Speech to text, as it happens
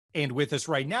And with us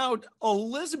right now,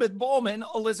 Elisabeth Bohlmann.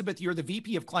 Elisabeth, you're the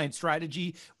VP of Client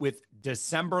Strategy with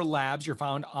December Labs. You're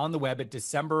found on the web at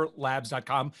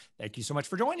decemberlabs.com. Thank you so much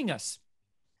for joining us.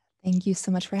 Thank you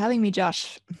so much for having me,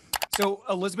 Josh. So,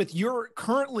 Elisabeth, you're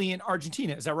currently in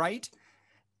Argentina, is that right?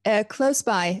 Close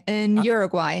by in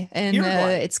Uruguay, and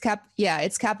Uruguay. its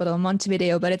capital,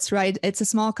 Montevideo, but it's a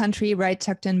small country right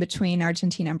tucked in between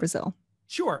Argentina and Brazil.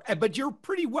 Sure, but you're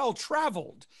pretty well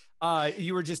traveled.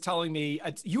 You were just telling me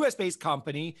it's a US-based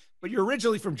company, but you're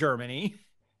originally from Germany.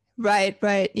 Right.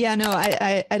 Yeah, no,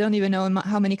 I don't even know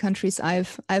how many countries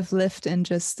I've lived in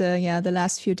just the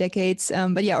last few decades.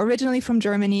 But yeah, originally from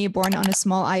Germany, born on a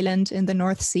small island in the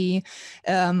North Sea.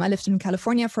 I lived in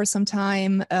California for some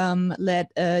time, led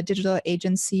a digital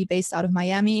agency based out of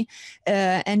Miami.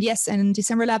 And yes, and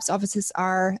December Labs offices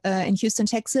are in Houston,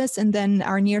 Texas, and then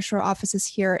our nearshore offices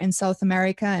here in South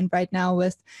America. And right now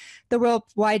with the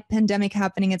worldwide pandemic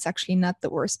happening, it's actually not the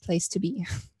worst place to be.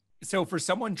 So for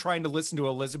someone trying to listen to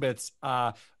Elisabeth's,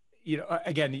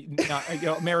 again,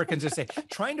 Americans just say,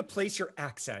 trying to place your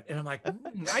accent. And I'm like,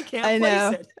 I can't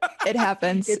place it. It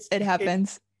happens. It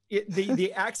happens.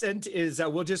 The accent is,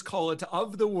 we'll just call it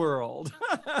of the world.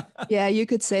 Yeah, you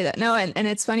could say that. No, and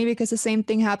it's funny because the same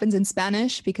thing happens in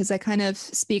Spanish, because I kind of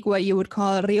speak what you would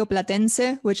call Rio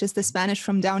Platense, which is the Spanish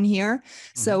from down here.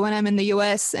 Mm-hmm. So when I'm in the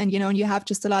US and, you have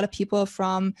just a lot of people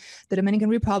from the Dominican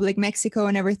Republic, Mexico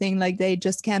and everything, like they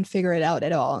just can't figure it out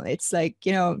at all. It's like,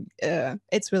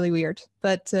 it's really weird,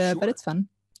 but it's fun.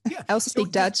 Yeah. I also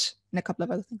speak Dutch and a couple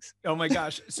of other things. Oh my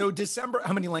gosh. So December,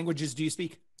 how many languages do you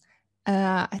speak?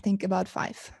 I think about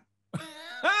 5.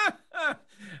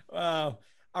 Wow.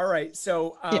 All right.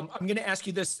 So I'm going to ask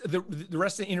you this. The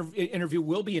rest of the interview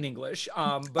will be in English.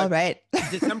 But all right.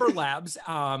 December Labs,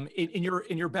 in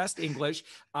your best English,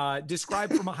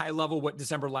 describe from a high level what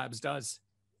December Labs does.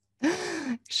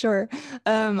 Sure.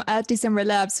 At December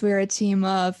Labs, we're a team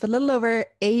of a little over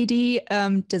 80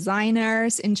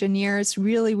 designers, engineers,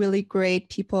 really, really great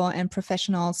people and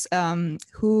professionals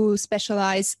who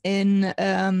specialize in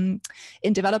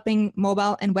developing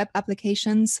mobile and web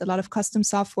applications, a lot of custom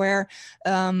software.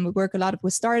 We work a lot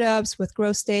with startups, with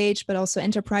growth stage, but also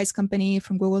enterprise company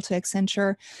from Google to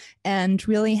Accenture, and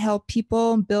really help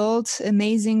people build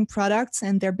amazing products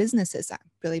and their businesses,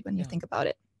 really, when you think about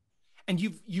it. And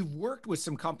you've worked with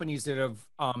some companies that have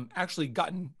actually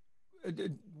gotten,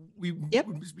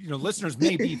 listeners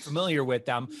may be familiar with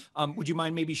them. Would you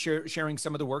mind maybe sharing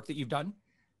some of the work that you've done?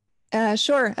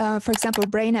 Sure. For example,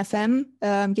 Brain FM,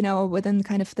 within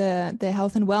kind of the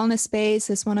health and wellness space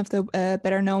is one of the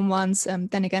better known ones.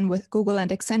 Then again, with Google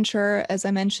and Accenture, as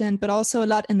I mentioned, but also a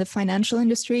lot in the financial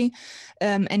industry.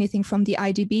 Anything from the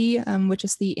IDB, which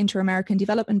is the Inter-American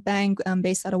Development Bank,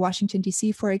 based out of Washington,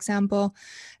 D.C., for example.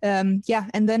 And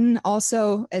then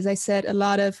also, as I said, a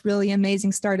lot of really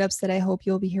amazing startups that I hope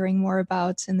you'll be hearing more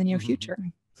about in the near future.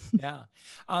 Yeah.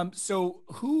 So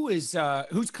who's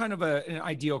kind of an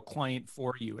ideal client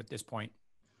for you at this point?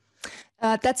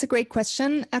 That's a great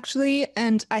question, actually.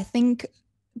 And I think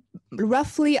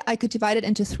roughly I could divide it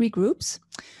into 3 groups.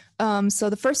 So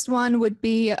the first one would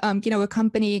be, a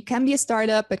company can be a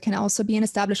startup, but can also be an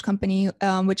established company,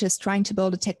 which is trying to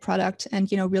build a tech product and,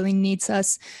 really needs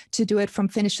us to do it from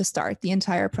finish to start, the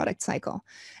entire product cycle.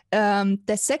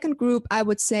 The second group, I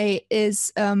would say,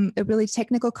 is a really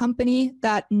technical company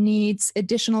that needs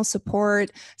additional support,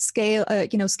 scale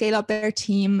up their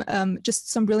team,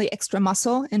 just some really extra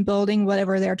muscle in building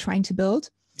whatever they're trying to build.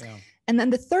 Yeah. And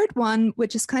then the third one,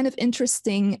 which is kind of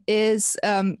interesting, is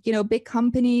big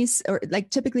companies, or like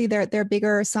typically they're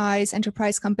bigger size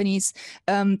enterprise companies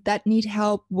that need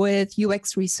help with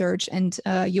UX research and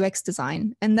UX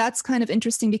design. And that's kind of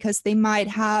interesting because they might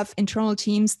have internal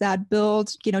teams that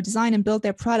build, design and build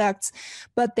their products,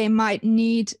 but they might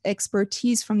need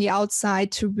expertise from the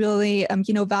outside to really,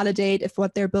 validate if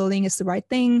what they're building is the right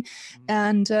thing.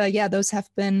 And those have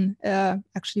been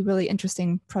actually really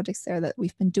interesting projects there that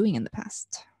we've been doing in the past.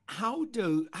 What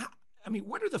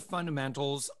are the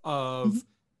fundamentals of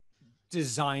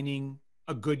designing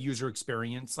a good user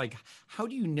experience? Like, how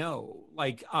do you know?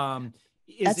 Like,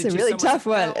 that's a really tough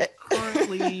one.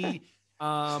 Currently,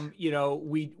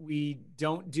 we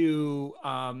don't do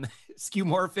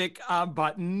skeuomorphic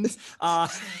buttons.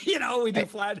 We do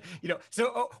flat.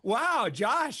 So wow,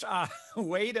 Josh,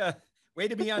 way to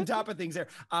be on top of things there.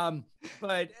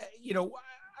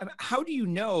 How do you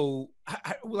know,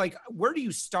 where do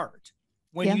you start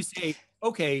when you say,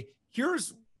 okay,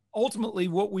 here's ultimately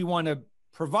what we want to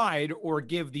provide or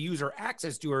give the user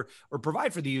access to or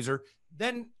provide for the user?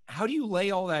 Then how do you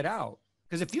lay all that out?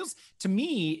 Because it feels, to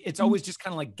me, it's always just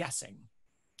kind of like guessing.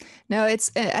 No, I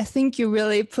think you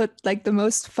really put like the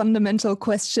most fundamental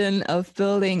question of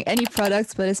building any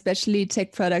products, but especially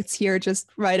tech products here, just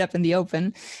right up in the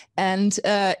open. And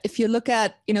if you look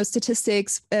at,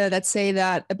 statistics that say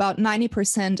that about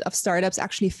 90% of startups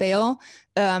actually fail,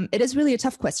 it is really a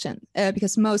tough question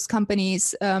because most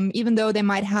companies, even though they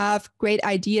might have great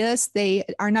ideas, they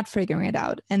are not figuring it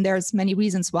out. And there's many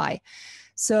reasons why.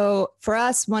 So for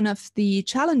us, one of the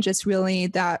challenges really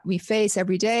that we face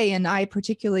every day, and I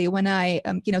particularly when I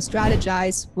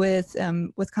strategize with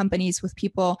companies, with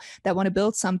people that want to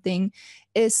build something,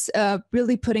 is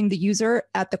really putting the user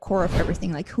at the core of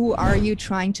everything. Like, who are you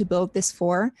trying to build this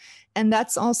for? And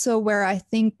that's also where I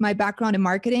think my background in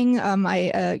marketing,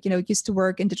 I used to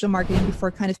work in digital marketing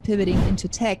before kind of pivoting into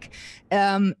tech.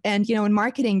 And in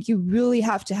marketing, you really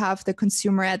have to have the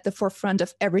consumer at the forefront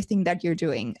of everything that you're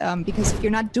doing. Because if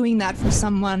you're not doing that for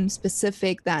someone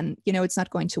specific, then, it's not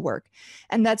going to work.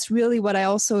 And that's really what I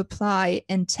also apply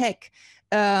in tech.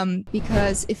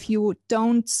 Because if you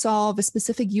don't solve a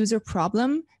specific user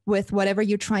problem with whatever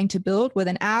you're trying to build, with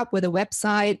an app, with a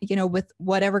website, with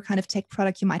whatever kind of tech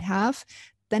product you might have,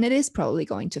 then it is probably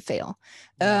going to fail.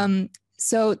 Yeah.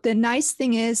 So the nice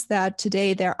thing is that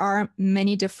today there are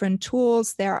many different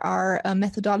tools. There are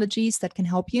methodologies that can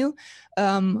help you,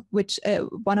 which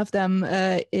one of them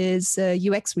is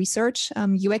UX research.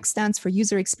 UX stands for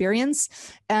user experience.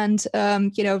 And,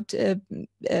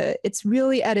 it's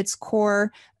really at its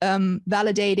core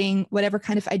validating whatever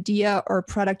kind of idea or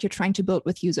product you're trying to build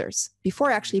with users before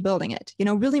actually building it.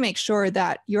 Really make sure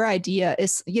that your idea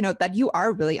is, that you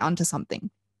are really onto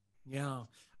something. Yeah.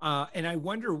 And I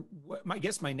wonder, I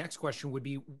guess my next question would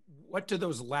be, what do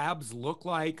those labs look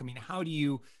like? I mean,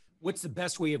 what's the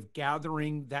best way of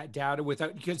gathering that data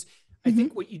without, because I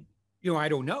think what I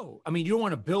don't know. I mean, you don't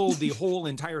want to build the whole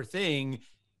entire thing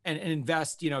and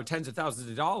invest, tens of thousands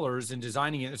of dollars in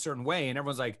designing it in a certain way. And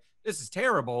everyone's like, this is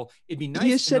terrible. It'd be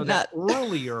nice to know that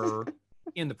earlier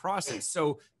in the process.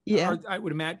 So yeah, I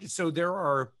would imagine, so there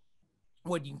are,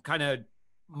 you can kind of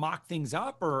mock things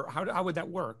up, or how would that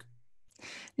work?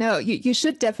 No, you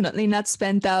should definitely not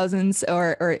spend thousands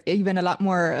or even a lot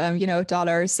more,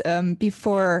 dollars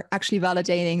before actually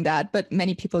validating that. But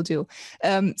many people do.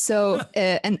 And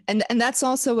that's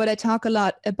also what I talk a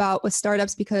lot about with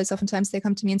startups, because oftentimes they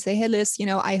come to me and say, "Hey, Liz,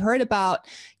 I heard about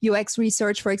UX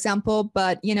research, for example,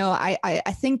 but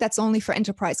I think that's only for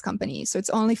enterprise companies. So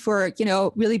it's only for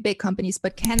really big companies.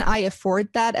 But can I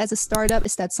afford that as a startup?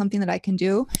 Is that something that I can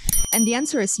do?" And the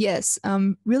answer is yes.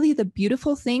 Really, the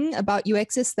beautiful thing about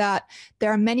UX is that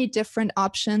there are many different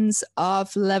options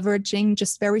of leveraging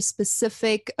just very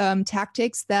specific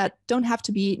tactics that don't have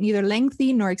to be neither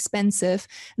lengthy nor expensive,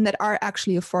 and that are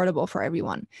actually affordable for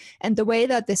everyone. And the way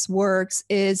that this works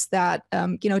is that,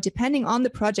 depending on the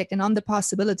project and on the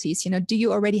possibilities, do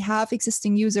you already have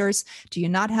existing users? Do you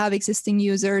not have existing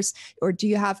users? Or do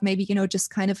you have maybe, just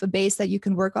kind of a base that you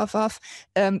can work off of?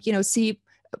 See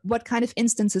what kind of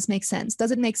instances make sense. Does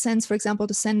it make sense, for example,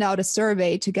 to send out a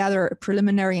survey to gather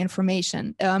preliminary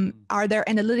information? Are there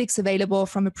analytics available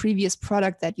from a previous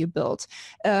product that you built?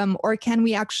 Or can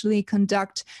we actually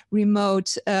conduct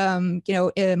remote,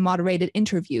 moderated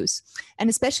interviews? And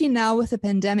especially now with the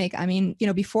pandemic, I mean,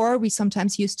 before we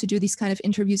sometimes used to do these kind of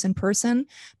interviews in person,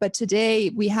 but today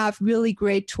we have really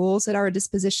great tools at our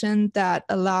disposition that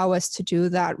allow us to do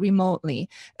that remotely.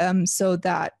 So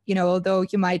that, although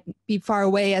you might be far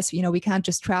away, as we can't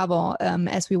just travel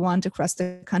as we want across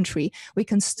the country, we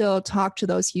can still talk to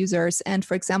those users and,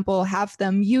 for example, have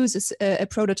them use a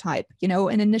prototype,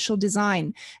 an initial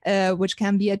design, which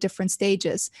can be at different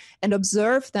stages, and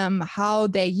observe them how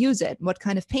they use it, what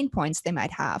kind of pain points they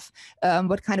might have,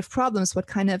 what kind of problems, what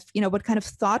kind of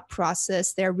thought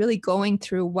process they're really going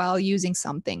through while using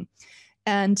something.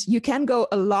 And you can go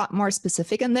a lot more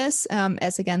specific in this,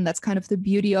 as again, that's kind of the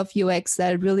beauty of UX,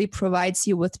 that it really provides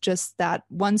you with just that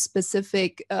one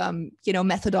specific,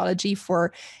 methodology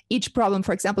for each problem.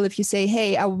 For example, if you say,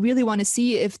 hey, I really want to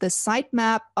see if the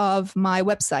sitemap of my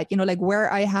website, like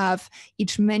where I have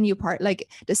each menu part, like,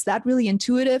 is that really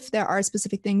intuitive? There are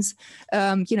specific things,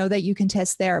 that you can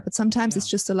test there, but sometimes it's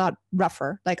just a lot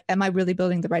rougher. Like, am I really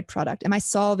building the right product? Am I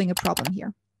solving a problem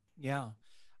here? Yeah.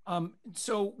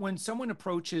 So when someone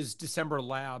approaches December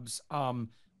Labs,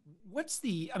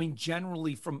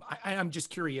 generally I'm just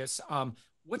curious,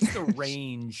 what's the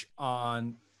range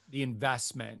on the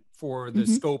investment for the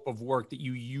scope of work that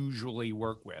you usually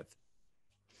work with?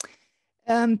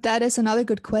 That is another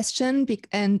good question,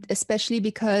 and especially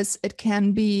because it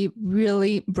can be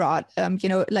really broad.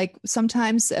 Like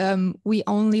sometimes we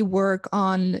only work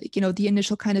on, the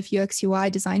initial kind of UX UI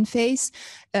design phase,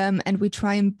 and we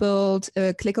try and build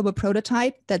a clickable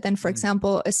prototype that then, for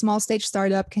example, a small stage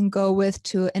startup can go with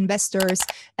to investors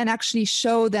and actually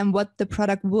show them what the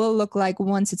product will look like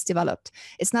once it's developed.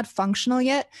 It's not functional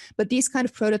yet, but these kind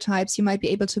of prototypes you might be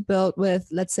able to build with,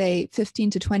 let's say,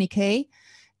 15 to 20K.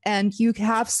 And you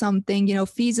have something,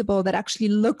 feasible that actually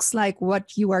looks like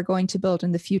what you are going to build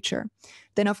in the future.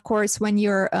 Then, of course, when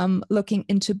you're looking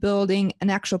into building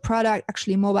an actual product,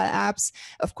 actually mobile apps,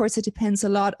 of course, it depends a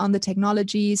lot on the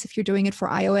technologies. If you're doing it for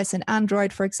iOS and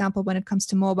Android, for example, when it comes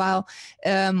to mobile,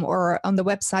 or on the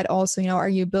website also, are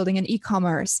you building an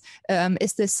e-commerce?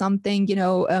 Is this something,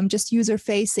 just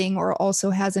user-facing or also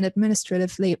has an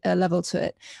administrative level to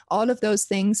it? All of those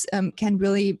things can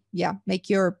really, make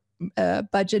your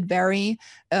budget vary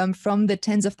from the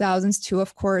tens of thousands to,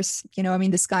 of course,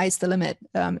 the sky is the limit.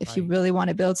 If you really want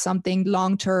to build something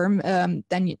long term,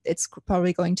 then it's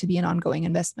probably going to be an ongoing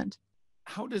investment.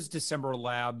 How does December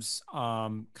Labs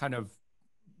kind of,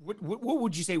 what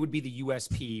would you say would be the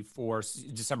USP for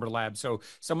December Labs? So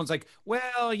someone's like,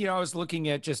 well, I was looking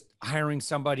at just hiring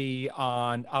somebody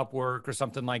on Upwork or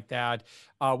something like that.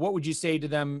 What would you say to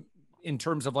them in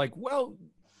terms of like, well,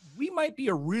 we might be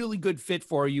a really good fit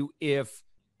for you if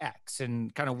X,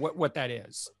 and kind of what that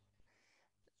is?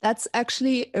 That's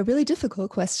actually a really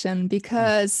difficult question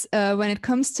because when it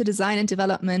comes to design and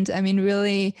development,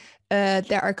 really,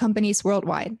 there are companies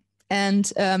worldwide.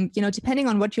 And, depending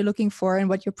on what you're looking for and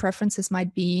what your preferences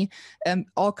might be,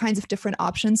 all kinds of different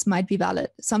options might be valid.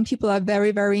 Some people are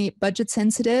very, very budget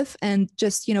sensitive and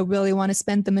just, really want to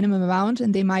spend the minimum amount,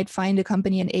 and they might find a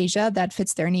company in Asia that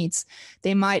fits their needs.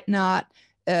 They might not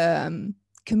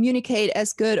communicate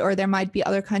as good, or there might be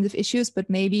other kinds of issues, but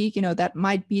maybe, that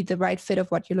might be the right fit of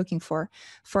what you're looking for.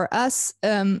 For us,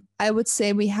 I would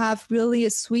say we have really a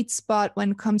sweet spot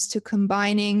when it comes to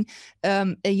combining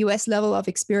a US level of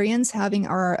experience, having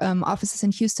our offices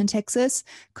in Houston, Texas,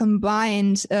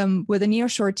 combined with a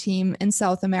nearshore team in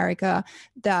South America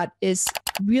that is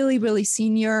really, really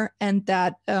senior, and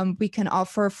that we can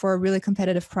offer for really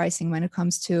competitive pricing when it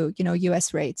comes to,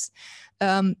 US rates.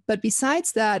 But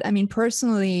besides that,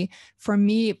 personally, for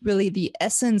me, really the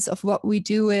essence of what we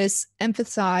do is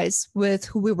emphasize with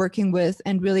who we're working with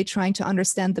and really trying to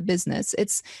understand the business.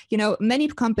 It's, many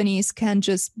companies can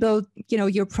just build,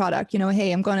 your product,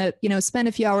 hey, I'm going to, spend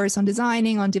a few hours on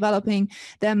designing, on developing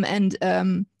them. And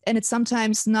it's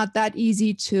sometimes not that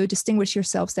easy to distinguish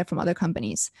yourselves there from other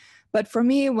companies. But for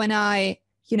me, when I,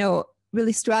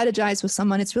 really strategize with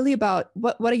someone, it's really about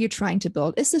what are you trying to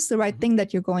build? Is this the right thing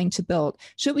that you're going to build?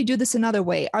 Should we do this another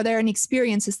way? Are there any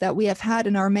experiences that we have had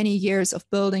in our many years of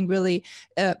building really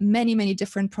many, many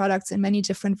different products and many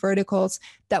different verticals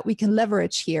that we can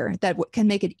leverage here that can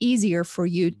make it easier for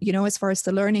you, as far as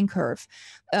the learning curve?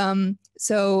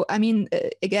 So,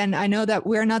 again, I know that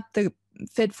we're not the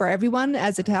fit for everyone,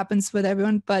 as it happens with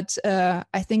everyone, but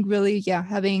I think really,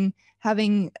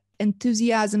 having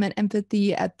enthusiasm and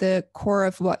empathy at the core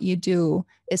of what you do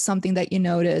is something that you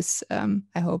notice,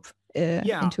 I hope,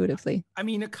 intuitively.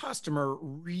 A customer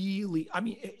really,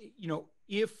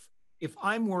 if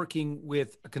I'm working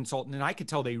with a consultant and I could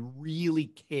tell they really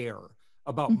care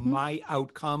about my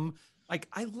outcome, like,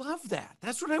 I love that.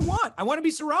 That's what I want. I want to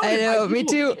be surrounded by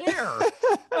people who care.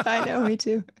 I know, me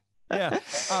too. Yeah.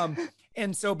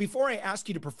 And so before I ask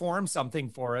you to perform something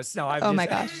for us, now my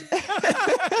gosh.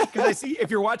 Because I see,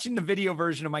 if you're watching the video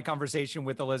version of my conversation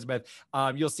with Elisabeth,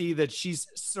 you'll see that she's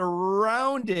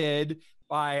surrounded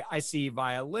by, I see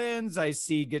violins, I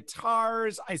see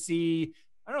guitars, I see,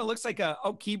 I don't know, it looks like a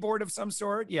keyboard of some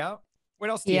sort. Yeah. What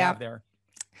else do you have there?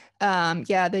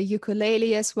 The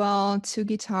ukulele as well, 2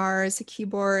 guitars, a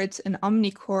keyboard, an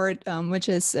omnichord, which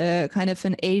is kind of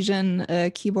an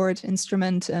Asian keyboard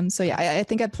instrument. I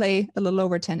think I play a little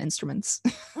over 10 instruments.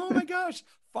 Oh my gosh,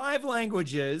 5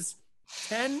 languages,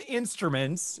 10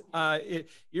 instruments.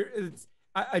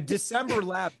 A December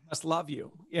Lab must love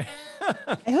you. Yeah.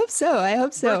 I hope so.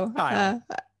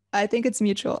 I think it's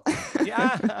mutual.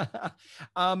 Yeah.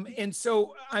 And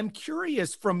so I'm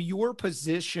curious, from your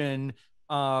position,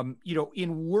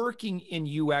 in working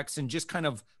in UX and just kind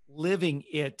of living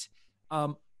it,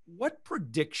 what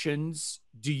predictions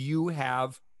do you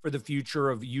have for the future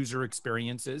of user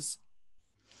experiences?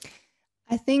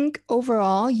 I think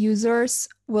overall users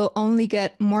will only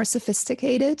get more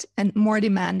sophisticated and more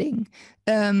demanding.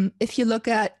 If you look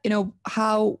at,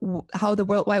 how the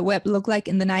World Wide Web looked like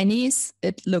in the 90s,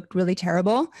 it looked really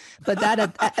terrible. But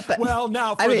that, well,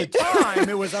 now for the time,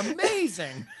 it was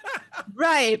amazing.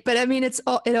 Right. But I mean, it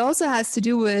also has to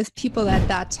do with people at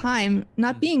that time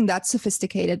not being that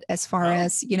sophisticated as far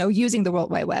as, using the World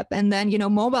Wide Web. And then,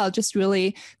 mobile just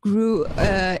really grew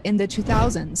in the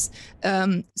 2000s.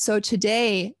 So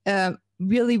today,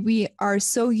 really, we are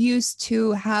so used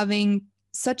to having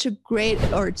such a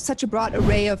broad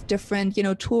array of different,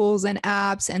 tools and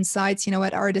apps and sites,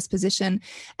 at our disposition.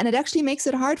 And it actually makes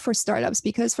it hard for startups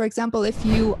because, for example, if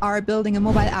you are building a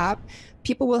mobile app,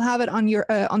 people will have it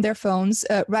on their phones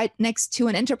right next to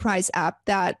an enterprise app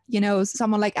that,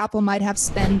 someone like Apple might have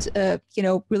spent,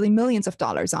 really millions of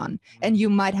dollars on. And you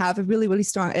might have a really, really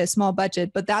small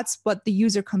budget, but that's what the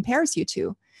user compares you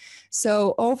to.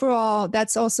 So overall,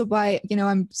 that's also why,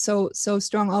 I'm so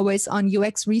strong always on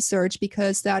UX research,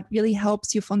 because that really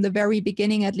helps you from the very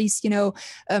beginning, at least,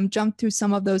 jump through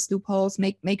some of those loopholes,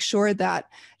 make sure that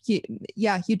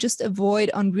you just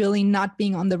avoid on really not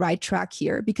being on the right track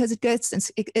here, because it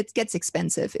gets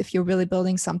expensive if you're really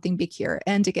building something big here.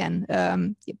 And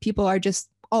again, people are just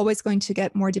always going to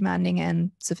get more demanding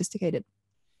and sophisticated.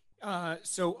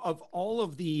 So of all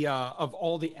the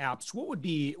apps, what would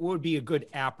be a good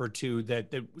app or two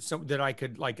that I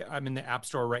could, like, I'm in the App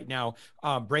Store right now,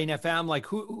 Brain FM, like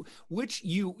which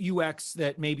UX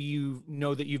that maybe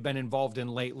that you've been involved in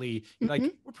lately, like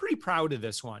we're pretty proud of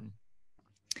this one?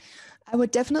 I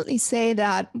would definitely say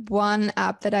that one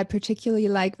app that I particularly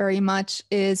like very much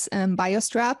is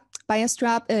BioStrap.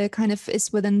 BioStrap kind of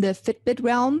is within the Fitbit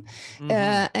realm,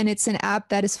 and it's an app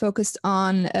that is focused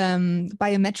on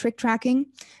biometric tracking,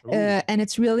 and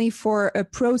it's really for a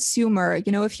prosumer.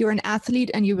 If you're an athlete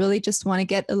and you really just want to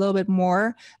get a little bit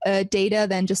more data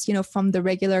than just from the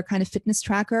regular kind of fitness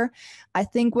tracker, I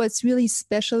think what's really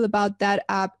special about that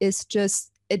app is just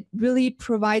it really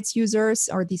provides users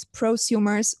or these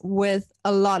prosumers with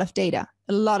a lot of data.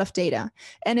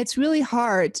 And it's really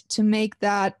hard to make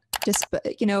that just,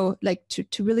 like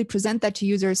to really present that to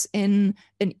users in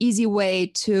an easy way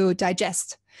to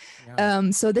digest. Yeah.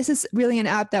 So this is really an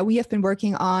app that we have been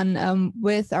working on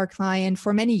with our client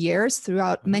for many years,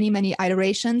 throughout many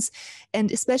iterations. And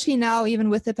especially now, even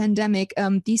with the pandemic,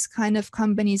 these kind of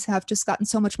companies have just gotten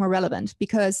so much more relevant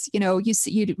because,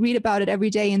 you read about it every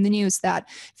day in the news that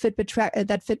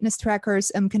that fitness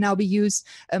trackers can now be used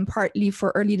partly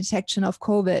for early detection of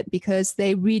COVID, because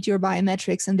they read your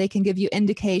biometrics and they can give you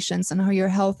indications on how your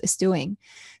health is doing.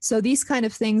 So these kind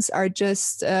of things are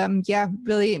just,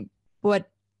 really what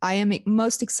I am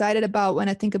most excited about when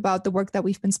I think about the work that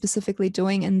we've been specifically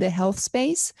doing in the health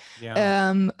space,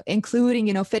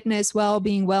 including, fitness,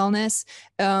 well-being, wellness.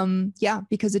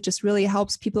 Because it just really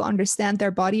helps people understand their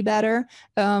body better,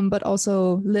 but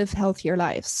also live healthier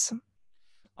lives.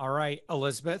 All right,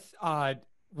 Elisabeth, can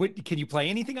you play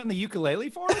anything on the ukulele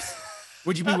for us?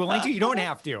 Would you be willing to? You don't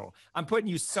have to. I'm putting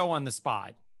you so on the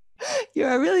spot. You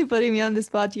are really putting me on the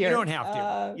spot here. You don't have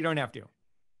to. You don't have to.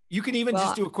 You can even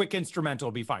just do a quick instrumental.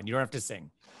 It'll be fine. You don't have to sing.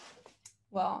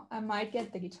 Well, I might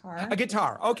get the guitar. A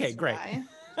guitar. Okay, great.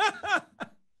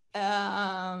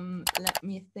 Let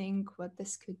me think what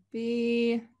this could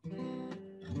be.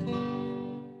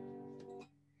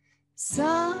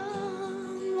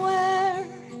 Somewhere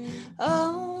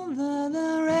over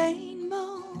the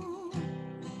rainbow,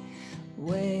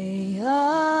 way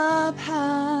up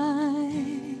high,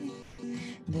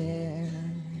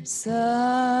 there's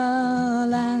a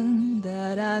land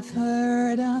that I've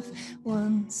heard of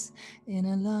once in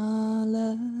a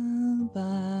lullaby.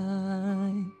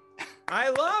 I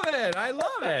love it. I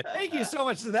love it. Thank you so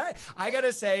much for that. I got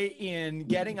to say, in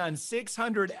getting on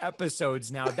 600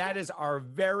 episodes now, that is our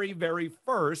very, very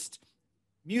first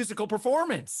musical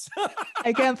performance.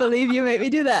 I can't believe you made me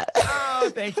do that.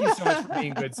 Oh, thank you so much for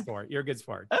being a good sport. You're a good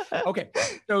sport. Okay.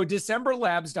 So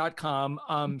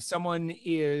DecemberLabs.com, someone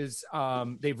is,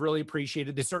 they've really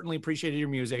appreciated, they certainly appreciated your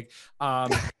music.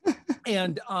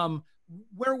 And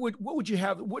what would you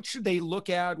have, what should they look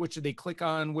at? What should they click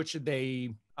on? What should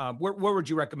they, where would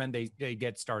you recommend they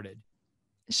get started?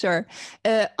 Sure.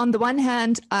 On the one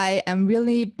hand, I am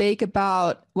really big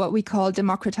about what we call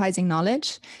democratizing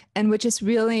knowledge, and which is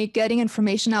really getting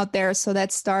information out there so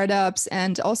that startups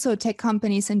and also tech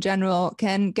companies in general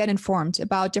can get informed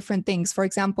about different things. For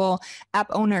example, app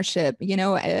ownership,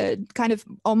 kind of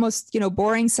almost,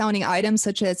 boring sounding items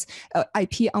such as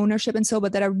IP ownership and so,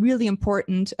 but that are really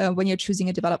important when you're choosing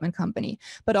a development company.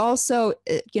 But also,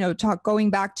 going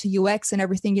back to UX and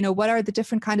everything, what are the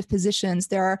different kind of positions?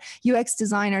 There are UX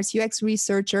designers designers, UX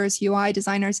researchers, UI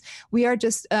designers, we are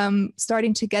just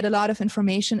starting to get a lot of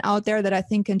information out there that I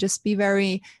think can just be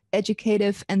very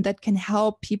educative and that can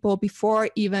help people before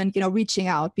even, reaching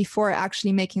out, before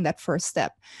actually making that first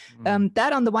step.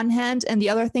 That on the one hand. And the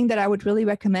other thing that I would really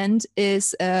recommend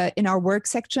is in our work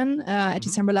section at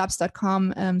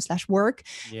decemberlabs.com/work.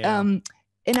 Yeah.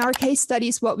 In our case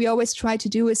studies, what we always try to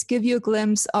do is give you a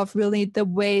glimpse of really the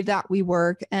way that we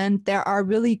work. And there are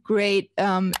really great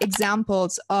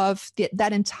examples of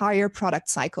that entire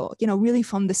product cycle, really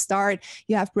from the start.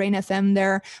 You have Brain FM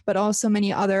there, but also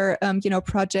many other,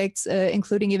 projects,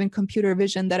 including even computer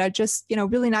vision, that are just,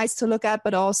 really nice to look at,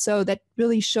 but also that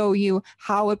really show you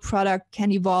how a product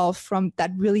can evolve from that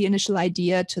really initial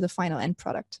idea to the final end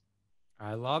product.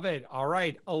 I love it. All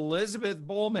right. Elisabeth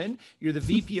Bohlmann, you're the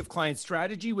VP of Client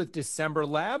Strategy with December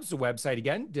Labs. The website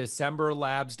again,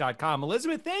 decemberlabs.com.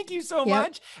 Elisabeth, thank you so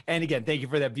much. And again, thank you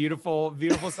for that beautiful,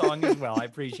 beautiful song as well. I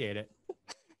appreciate it.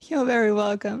 You're very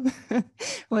welcome.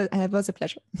 Well, it was a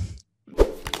pleasure.